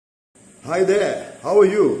Hi there, how are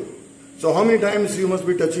you? So how many times you must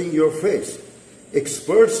be touching your face?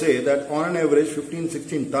 Experts say that on an average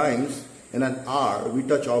 15-16 times in an hour we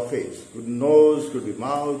touch our face. Could be nose, could be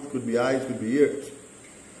mouth, could be eyes, could be ears.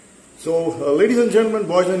 So ladies and gentlemen,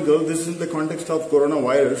 boys and girls, this is in the context of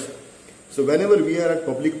coronavirus. So whenever we are at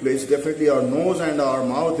public place, definitely our nose and our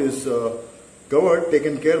mouth is covered,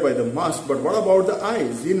 taken care by the mask. But what about the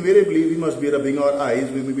eyes? Invariably we must be rubbing our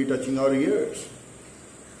eyes, we may be touching our ears.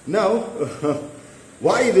 Now,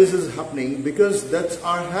 why this is happening? Because that's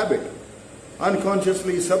our habit.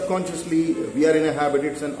 Unconsciously, subconsciously, we are in a habit.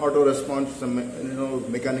 It's an auto response, some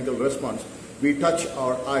mechanical response. We touch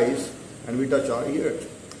our eyes and we touch our ears,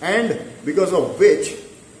 and because of which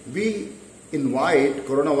we invite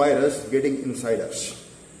coronavirus getting inside us.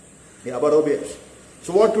 Yeah, but obvious.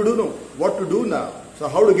 So what to do now? What to do now? So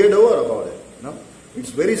how to get over about it? No, it's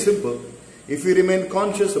very simple. If we remain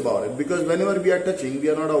conscious about it, because whenever we are touching, we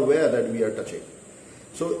are not aware that we are touching.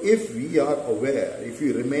 So if we are aware, if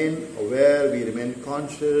we remain aware, we remain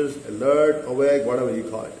conscious, alert, awake, whatever you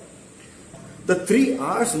call it. The 3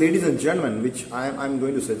 R's, ladies and gentlemen, which I'm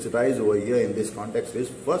going to sensitize over here in this context is,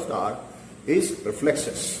 first R is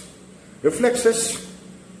reflexes. Reflexes,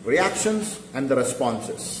 reactions, and the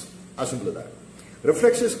responses. As simple as that.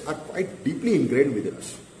 Reflexes are quite deeply ingrained within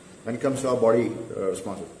us when it comes to our body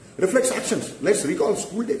responses. Reflex actions. Let's recall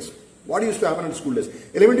school days. What used to happen in school days?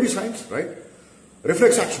 Elementary science, right?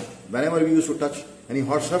 Reflex action. Whenever we used to touch any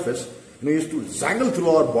hot surface, we used to zangle through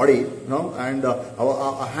our body, and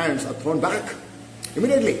our hands are thrown back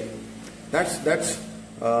immediately. That's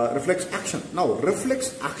reflex action. Now,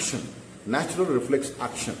 reflex action, natural reflex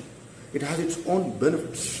action, it has its own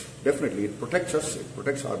benefits. Definitely, it protects us. It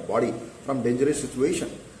protects our body from dangerous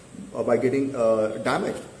situation by getting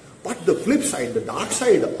damaged. But the flip side, the dark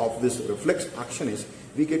side of this reflex action is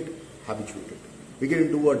we get habituated. We get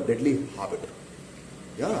into a deadly habit.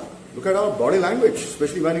 Yeah, look at our body language,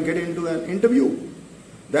 especially when you get into an interview.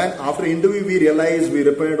 Then after interview we realize, we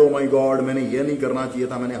repent, oh my God, मैंने ये नहीं करना चाहिए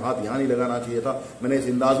था, मैंने हाथ यहाँ नहीं लगाना चाहिए था, मैंने इस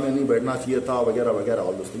अंदाज में नहीं बैठना चाहिए था, वगैरह वगैरह,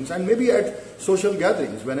 all those things. And maybe at social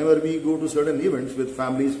gatherings, whenever we go to certain events with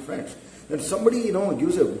families, friends, then somebody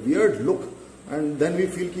gives a weird look, and then we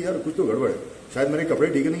feel कि यार कुछ तो गड़बड़ है, शायद मेरे कपड़े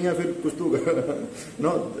ठीक नहीं है, फिर कुछ तो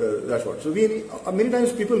that's what. So many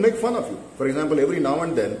times people make fun of you. For example, every now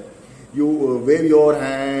and then you wave your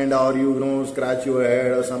hand, or you scratch your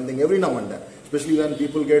head or something every now and then. Especially when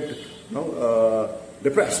people get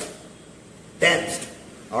depressed, tensed,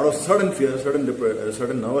 out of certain fear,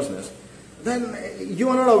 certain nervousness, then you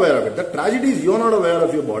are not aware of it. The tragedy is you are not aware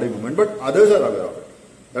of your body movement, but others are aware of it.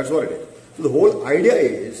 That's what it is. So the whole idea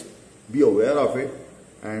is be aware of it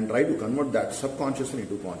and try to convert that subconsciously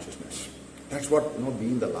into consciousness. That's what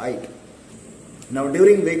being the light. Now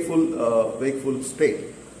during wakeful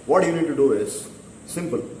state, what you need to do is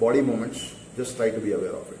simple body movements. Just try to be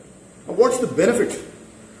aware of it. Now, what's the benefit?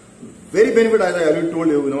 Very benefit, as I already told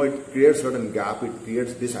you, it creates certain gap, it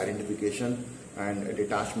creates disidentification and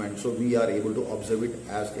detachment. So we are able to observe it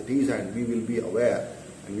as it is, and we will be aware,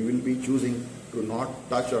 and we will be choosing to not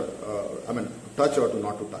touch or touch or to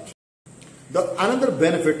not to touch. Another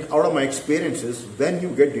benefit out of my experience is when you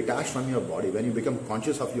get detached from your body, when you become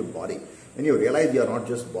conscious of your body, when you realize you are not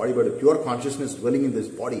just body but a pure consciousness dwelling in this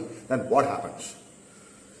body, then what happens?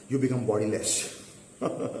 You become bodiless.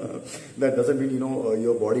 That doesn't mean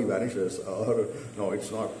your body vanishes, or no, it's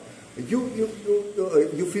not.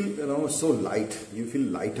 You feel so light. You feel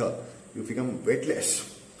lighter. You become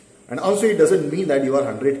weightless. And also, it doesn't mean that you are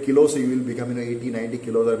 100 kilos, so you will become 80, 90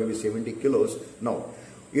 kilos, or maybe 70 kilos. No,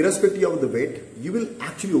 irrespective of the weight, you will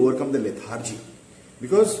actually overcome the lethargy,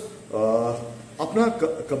 because अपना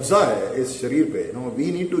कब्जा है इस शरीर पे. We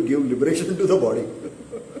need to give liberation to the body.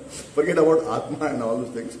 Forget about Atma and all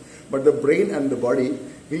those things. But the brain and the body,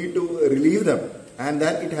 we need to relieve them. And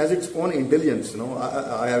then it has its own intelligence.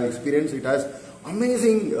 I have experienced it has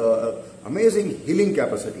amazing healing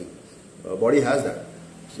capacity. Body has that.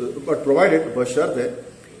 So, but provided, basharte,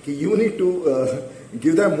 कि you need to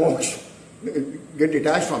give them moksha, get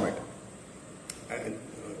detached from it. And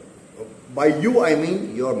by you, I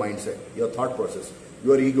mean your mindset, your thought process,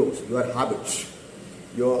 your egos, your habits,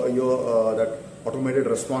 your that automated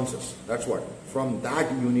responses. That's what. From that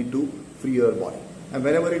you need to free your body. And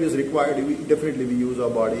whenever it is required, we use our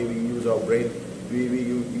body, we use our brain, we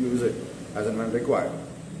use it as and when required.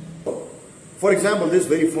 For example, this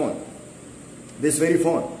very phone, it's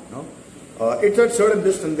at certain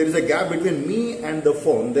distance. There is a gap between me and the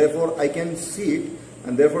phone. Therefore, I can see it,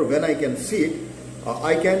 and therefore, when I can see it,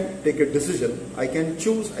 I can take a decision. I can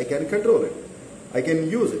choose. I can control it. I can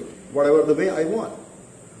use it whatever the way I want.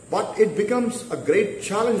 But it becomes a great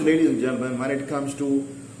challenge, ladies and gentlemen, when it comes to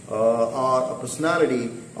our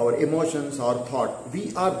personality, our emotions, our thought.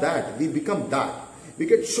 We are that. We become that. We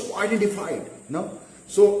get so identified. No?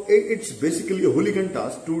 So it's basically a hooligan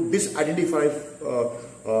task to disidentify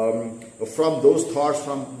from those thoughts,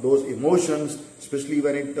 from those emotions, especially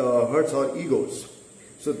when it hurts our egos.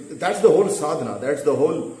 So that's the whole sadhana. That's the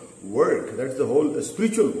whole work. That's the whole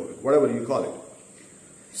spiritual work, whatever you call it.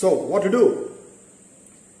 So what to do?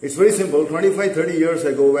 It's very simple. 25, 30 years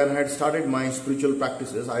ago, when I had started my spiritual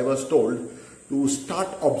practices, I was told to start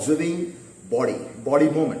observing body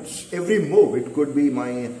movements. Every move, it could be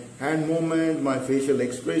my hand movement, my facial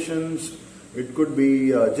expressions, it could be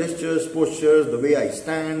gestures, postures, the way I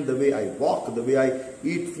stand, the way I walk, the way I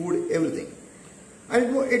eat food, everything.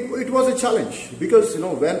 And it was a challenge because,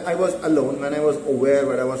 when I was alone, when I was aware,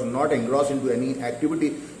 when I was not engrossed into any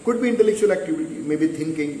activity, could be intellectual activity, maybe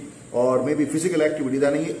thinking, or maybe physical activity,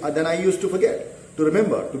 then I used to forget, to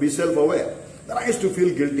remember, to be self-aware. Then I used to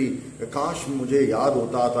feel guilty. Kash mujhe yaad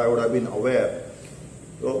hota tha, I would have been aware.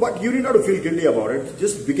 But you need not to feel guilty about it.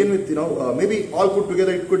 Just begin with, maybe all put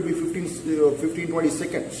together it could be 15, 20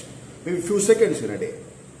 seconds, maybe few seconds in a day.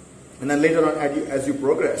 And then later on, as you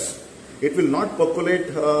progress, it will not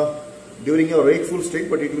percolate during your wakeful state,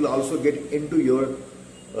 but it will also get into your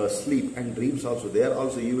sleep and dreams also. There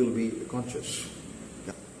also you will be conscious.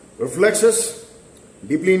 Reflexes,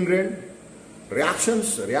 deeply ingrained.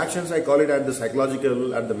 Reactions I call it at the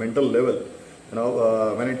psychological, at the mental level.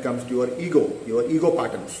 When it comes to your ego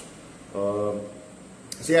patterns.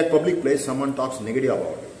 Say at public place, someone talks negative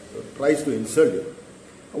about you, tries to insult you.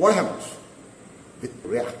 What happens? We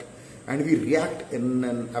react. And we react in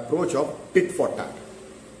an approach of tit for tat.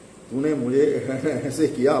 तूने मुझे ऐसे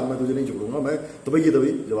किया, अब मैं तुझे नहीं छोड़ूंगा, मैं तभी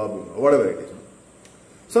जवाब दूंगा, whatever it is.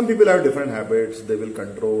 Some people have different habits. They will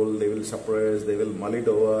control, they will suppress, they will mull it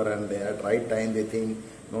over, and they at right time they think,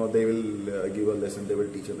 they will give a lesson, they will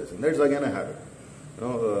teach a lesson. That's again a habit.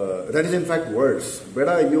 That is in fact words.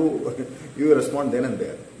 Better you respond then and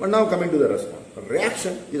there. But now coming to the response.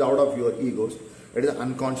 Reaction is out of your egos. It is an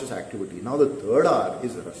unconscious activity. Now the third R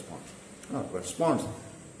is the response. Response.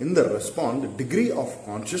 In the response, the degree of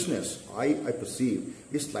consciousness I perceive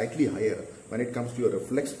is slightly higher when it comes to your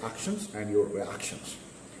reflex actions and your reactions.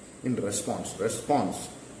 In response,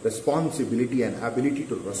 responsibility and ability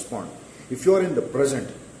to respond. If you are in the present,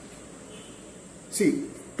 see,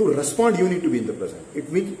 to respond you need to be in the present.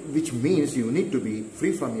 Which means you need to be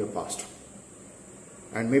free from your past.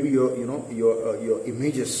 And maybe your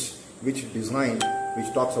images, which design,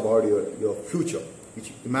 which talks about your future,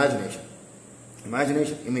 which imagination.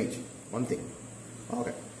 Imagination, image, one thing.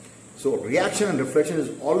 Okay. So reaction and reflection is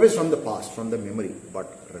always from the past, from the memory, but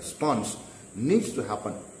response needs to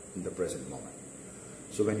happen in the present moment.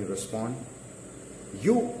 So when you respond,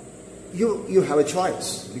 you have a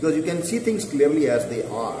choice, because you can see things clearly as they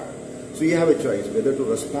are. So you have a choice whether to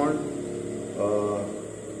respond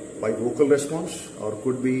by vocal response, or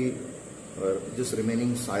could be just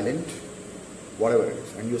remaining silent, whatever it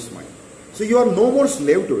is, and you smile. So you are no more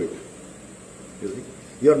slave to it.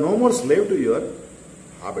 You are no more slave to your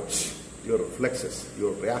habits, your reflexes,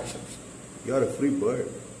 your reactions. You are a free bird.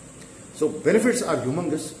 So benefits are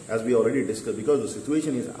humongous, as we already discussed, because the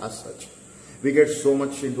situation is as such. We get so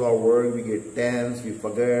much into our work, we get tense, we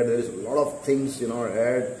forget, there is a lot of things in our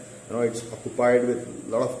head, it's occupied with a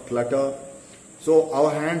lot of clutter. So our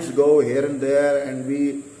hands go here and there, and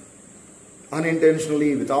we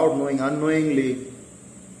unintentionally, without knowing, unknowingly,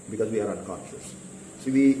 because we are unconscious. So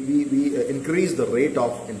we increase the rate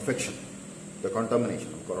of infection, the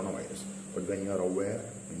contamination of coronavirus. But when you are aware,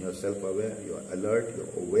 when you are self-aware, you are alert, you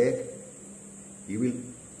are awake,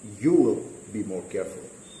 you will be more careful.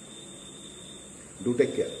 Do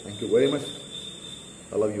take care. Thank you very much.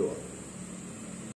 I love you all.